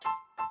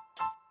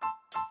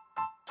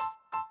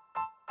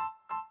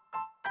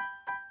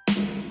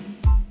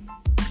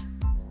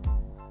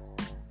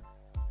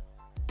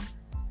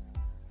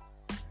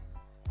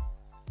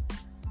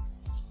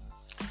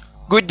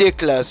Good day,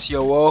 class.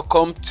 You're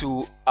welcome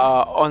to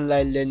our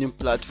online learning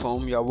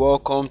platform. You're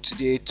welcome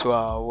today to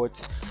our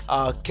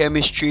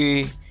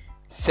chemistry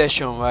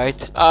session,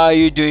 right? How are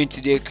you doing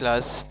today,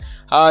 class?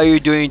 How are you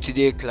doing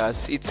today,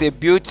 class? It's a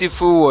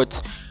beautiful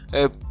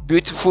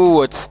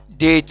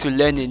day to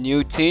learn a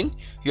new thing.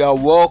 You are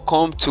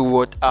welcome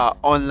to our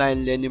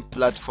online learning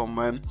platform,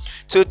 man.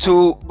 So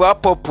to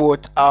wrap up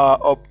what our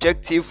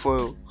objective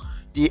for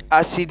the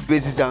acid,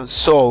 bases, and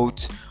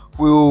salt,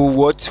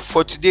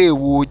 for today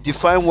we'll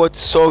define what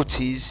salt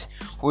is.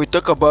 We'll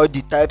talk about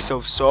the types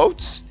of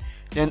salts,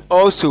 then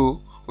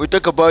also we'll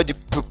talk about the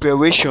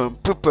preparation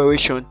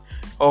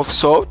of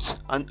salt,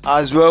 and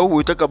as well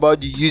we'll talk about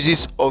the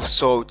uses of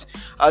salt.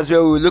 As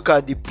well, we'll look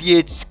at the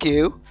pH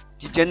scale,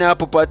 the general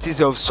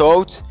properties of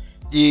salt,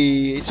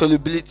 the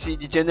solubility,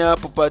 the general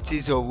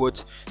properties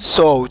of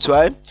salt,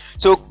 right?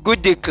 So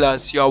good day,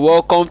 class. You are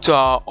welcome to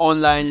our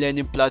online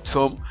learning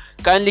platform.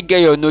 Kindly get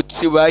your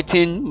notes,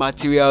 writing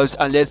materials,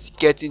 and let's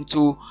get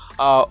into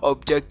our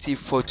objective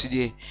for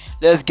today.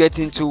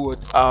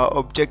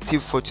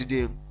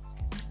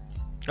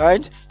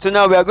 Right? So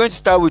now we are going to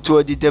start with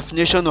the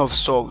definition of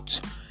salt.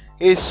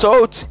 A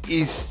salt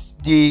is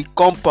the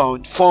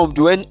compound formed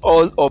when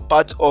all or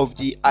part of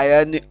the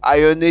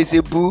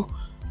ionizable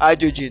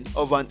hydrogen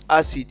of an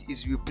acid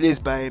is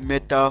replaced by a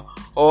metal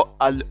or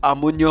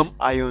ammonium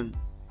ion.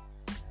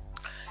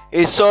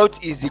 A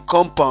salt is the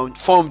compound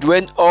formed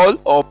when all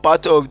or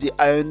part of the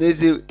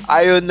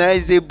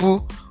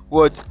ionizable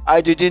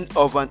hydrogen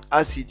of an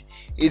acid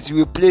is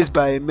replaced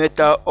by a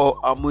metal or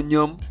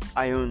ammonium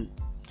ion.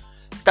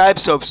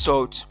 Types of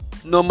salt: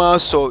 normal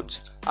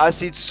salt,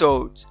 acid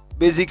salt,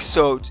 basic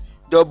salt,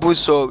 double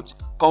salt,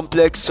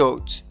 complex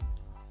salt.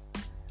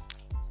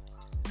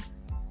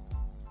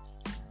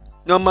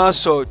 Normal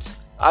salt,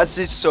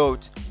 acid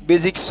salt,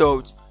 basic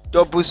salt,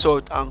 double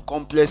salt, and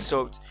complex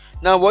salt.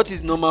 Now, what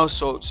is normal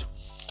salt?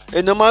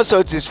 A normal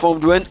salt is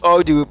formed when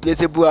all the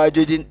replaceable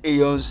hydrogen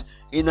ions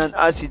in an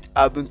acid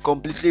have been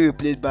completely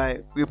replaced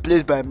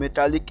by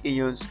metallic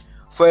ions.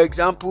 For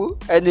example,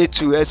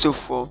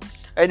 Na2SO4,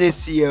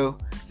 NaCl,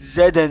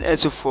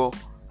 ZnSO4,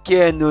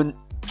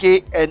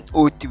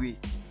 KNO3.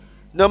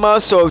 Normal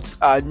salts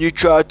are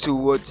neutral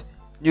to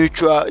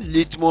neutral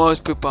litmus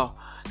paper.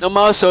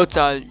 Normal salts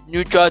are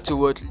neutral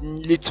to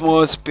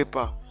litmus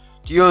paper.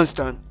 Do you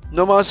understand?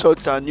 Normal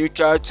salts are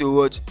neutral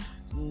to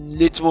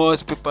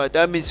litmus paper.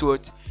 That means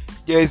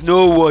there is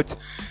no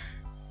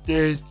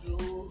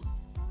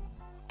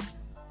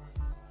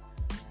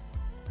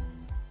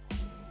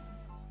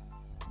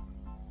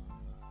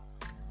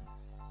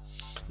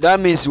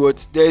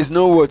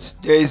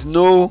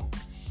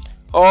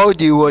all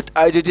the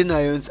hydrogen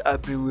ions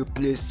have been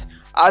replaced.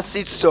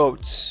 Acid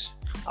salt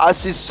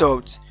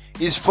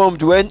is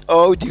formed when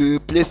all the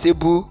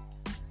replaceable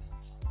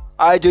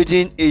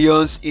hydrogen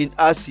ions in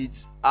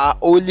acids are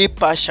only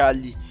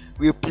partially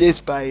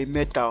replaced by a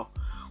metal.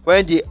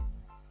 When the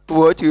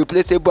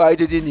replaceable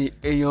hydrogen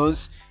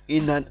ions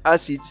in an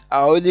acid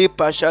are only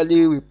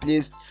partially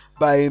replaced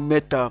by a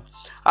metal.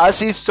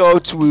 Acid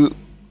salt will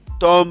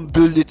turn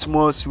blue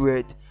litmus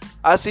red.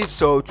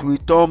 Example: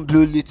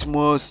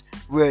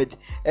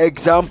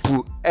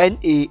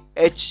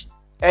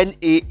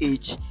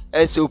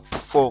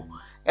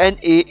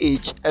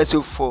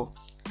 NaHSO4,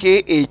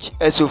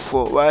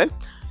 KHSO4, right?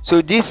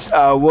 So these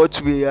are what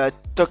we are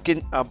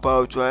talking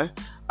about, right?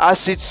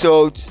 Acid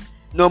salt,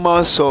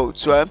 normal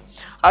salt, right?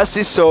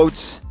 Acid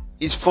salt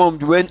is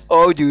formed when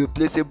all the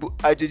replaceable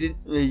hydrogen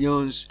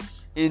ions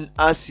in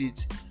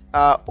acid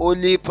are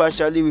only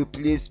partially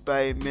replaced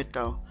by a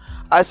metal.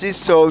 Acid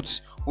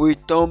salt will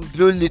turn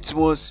blue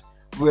litmus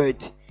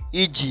red,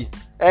 e.g.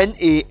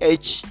 NaHSO4,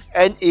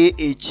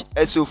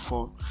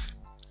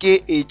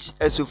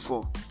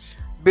 KHSO4.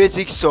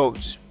 Basic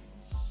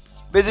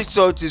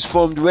salt is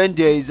formed when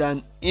there is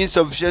an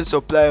insufficient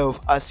supply of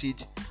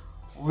acid,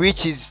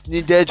 which is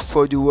needed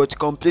for the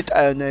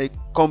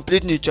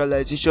complete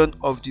neutralization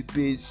of the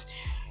base,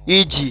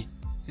 e.g.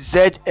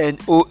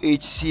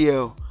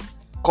 ZnOHCl,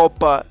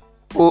 copper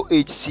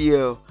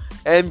OHCl,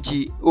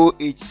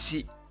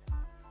 MgOH,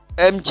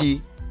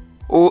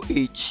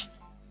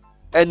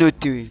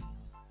 NO3.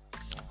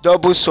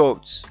 Double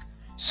salts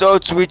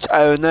which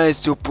ionize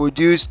to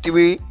produce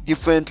three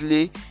different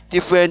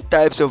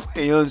types of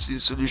ions in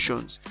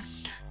solutions.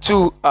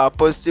 Two are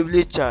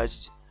positively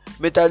charged,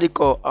 metallic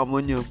or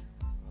ammonium,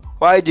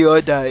 while the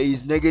other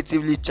is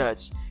negatively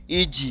charged,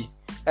 e.g.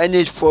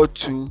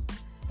 NH42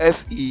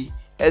 Fe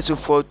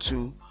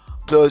SO42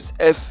 plus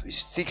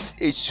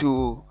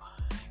F6H2O,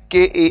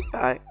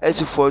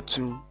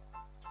 KAiSO42.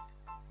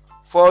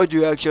 Forward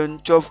reaction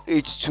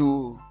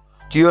 12H2O.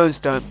 Do you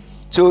understand?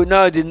 So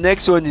now the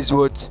next one is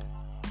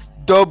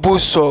double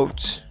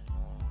salt.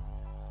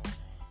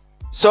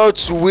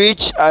 Salts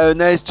which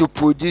ionize to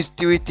produce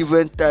three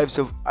different types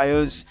of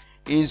ions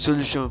in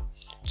solution.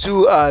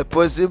 Two are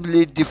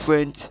positively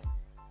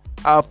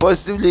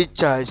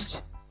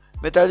charged,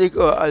 metallic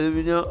or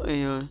aluminum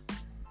ion,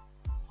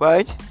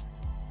 right?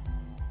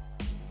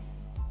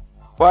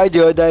 While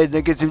the other is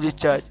negatively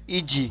charged,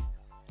 e.g.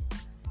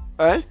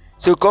 right?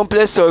 So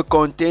complex salt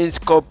contains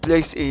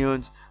complex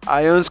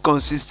ions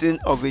consisting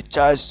of a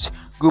charged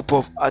group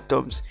of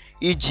atoms,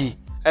 e.g.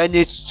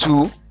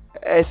 NH2,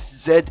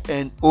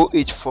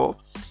 SZnOH4,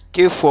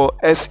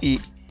 K4, Fe,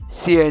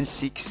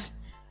 CN6.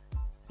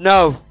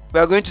 Now we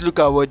are going to look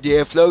at what the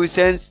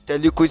efflorescent, the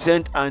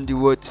liquescent, and the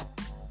what,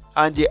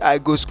 and the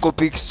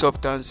hygroscopic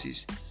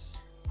substances.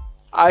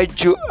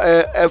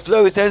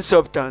 Efflorescent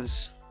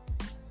substance.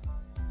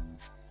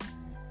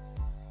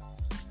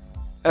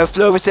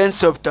 Efflorescent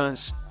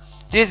substance.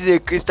 This is a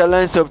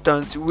crystalline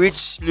substance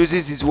which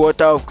loses its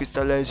water of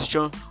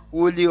crystallization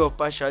wholly or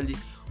partially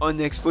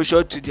on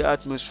exposure to the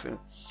atmosphere.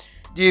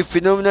 The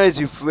phenomenon is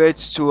referred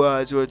to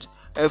as what?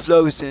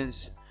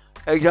 Efflorescence.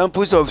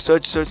 Examples of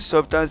such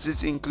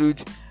substances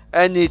include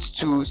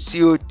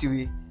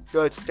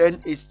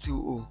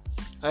NH2CO3.10H2O,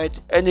 right?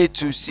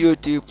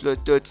 Na2CO3 plus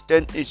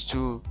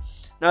 10H2O.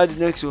 Now the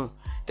next one,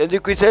 the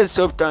liquescent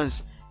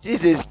substance.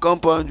 This is a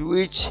compound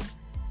which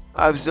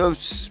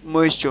absorbs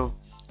moisture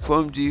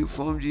from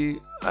the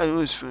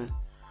atmosphere,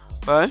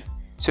 right?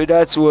 So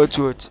that's what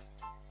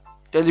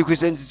the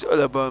liquescent is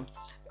all about.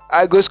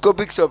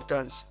 Hygroscopic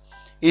substance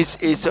is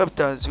a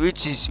substance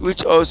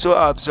which also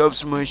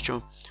absorbs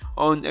moisture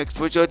on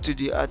exposure to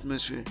the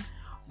atmosphere,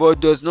 but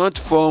does not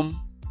form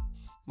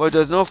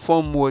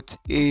what?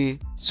 A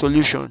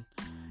solution.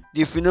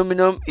 The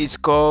phenomenon is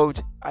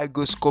called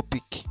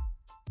hygroscopic.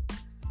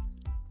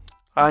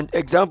 And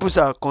examples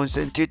are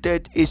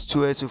concentrated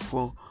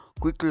H2SO4,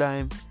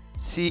 quicklime,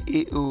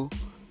 CaO,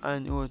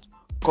 and what?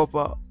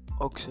 Copper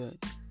oxide.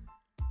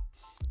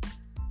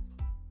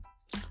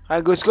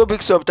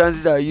 Hygroscopic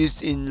substances are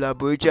used in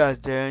laboratory as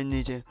drying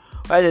agent,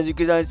 while the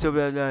liquescent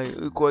substances are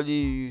equally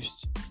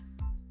used.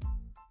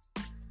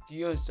 Do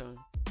you understand?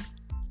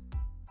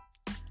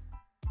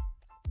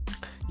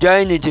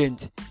 Drying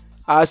agents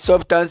are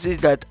substances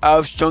that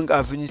have strong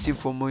affinity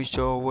for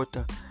moisture or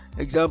water.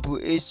 Example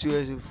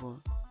H2SO4,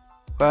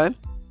 right?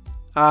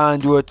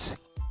 And what?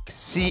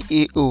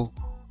 CaO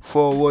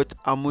for what?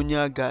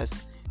 Ammonia gas.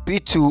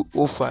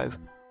 P2O5,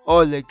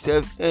 all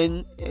except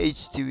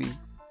NH3,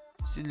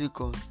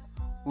 silicon.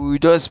 We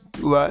just,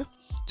 right?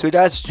 So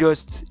that's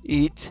just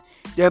it.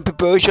 Then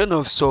preparation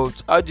of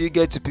salt. How do you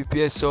get to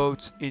prepare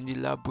salt in the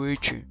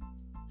laboratory?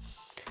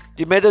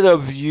 The method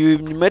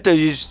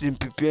used in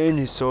preparing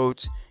a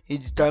salt is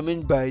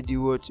determined by the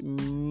what?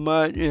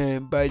 By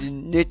the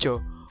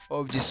nature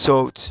of the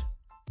salt.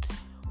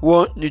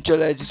 1.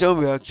 Neutralization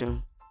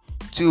reaction.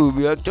 2.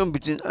 Reaction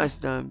between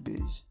acid and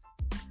base.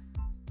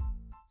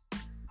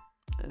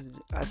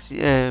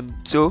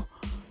 So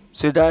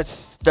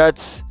that's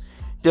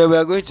then we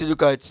are going to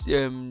look at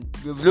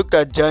we've looked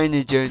at drying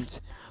agents,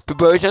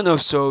 preparation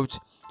of salt,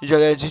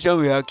 neutralization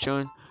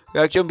reaction,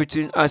 reaction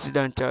between acid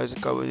and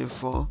carbon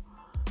 4,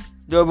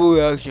 double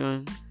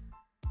reaction,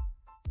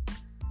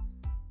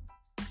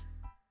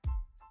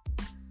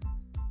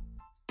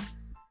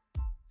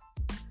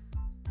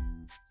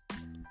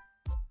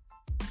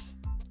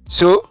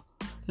 so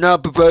now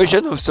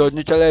preparation of salt,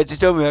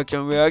 neutralization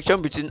reaction,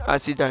 reaction between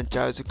acid and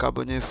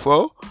carbonate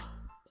 4,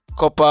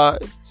 copper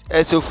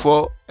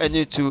SO4,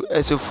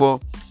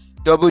 Na2SO4,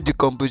 double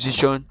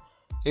decomposition,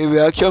 a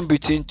reaction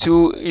between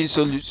two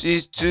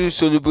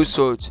soluble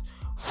salts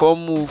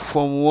from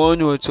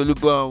one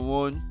soluble and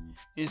one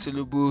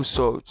insoluble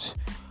salt.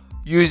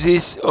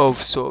 Uses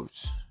of salt.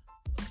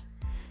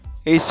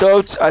 A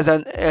salt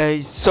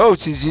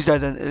is used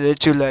as an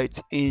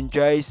electrolyte in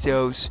dry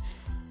cells.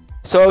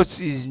 Salt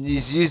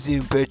is used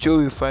in petrol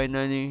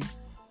refinery.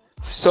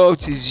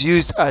 Salt is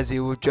used as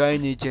a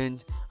drying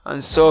agent,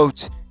 and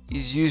salt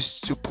is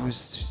used to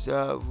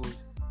preserve.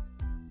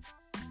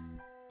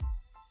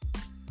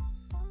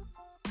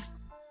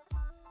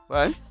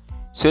 Right?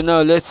 So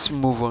now let's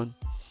move on.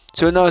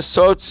 So now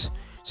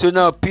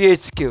pH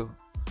scale.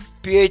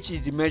 pH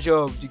is the measure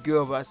of degree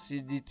of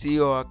acidity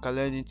or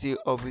alkalinity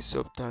of a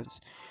substance.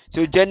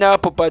 So general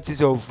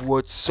properties of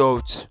what?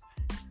 Salt.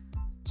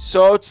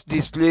 Salt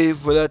display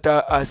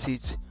volatile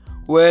acids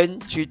when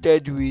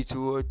treated with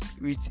what?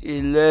 With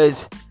a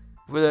less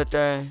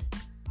volatile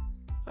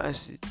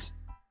acid.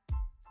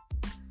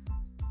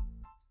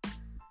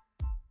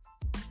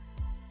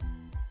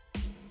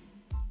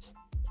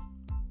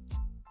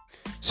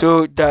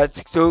 So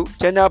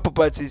general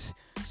properties.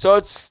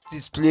 Salt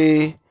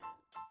displays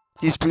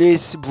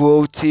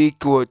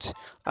voltic what?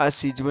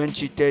 Acid when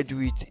treated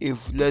with a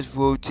less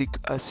voltic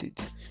acid.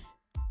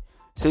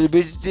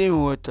 Solubility in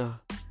water.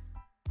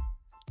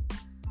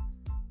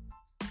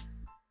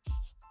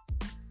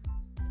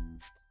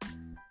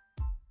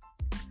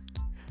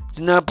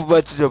 General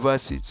properties of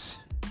acids.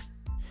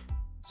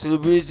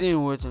 Solubility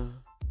in water.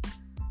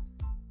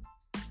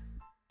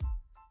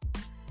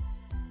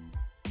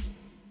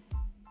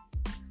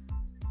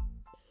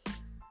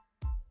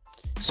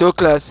 So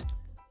class,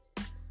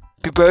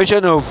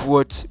 preparation of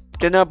what?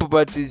 General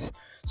properties.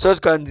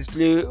 Salt can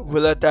display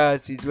volatile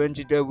acids when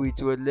treated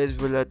with what? Less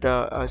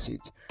volatile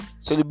acid.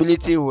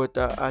 Solubility in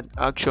water and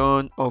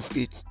action of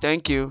it.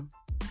 Thank you.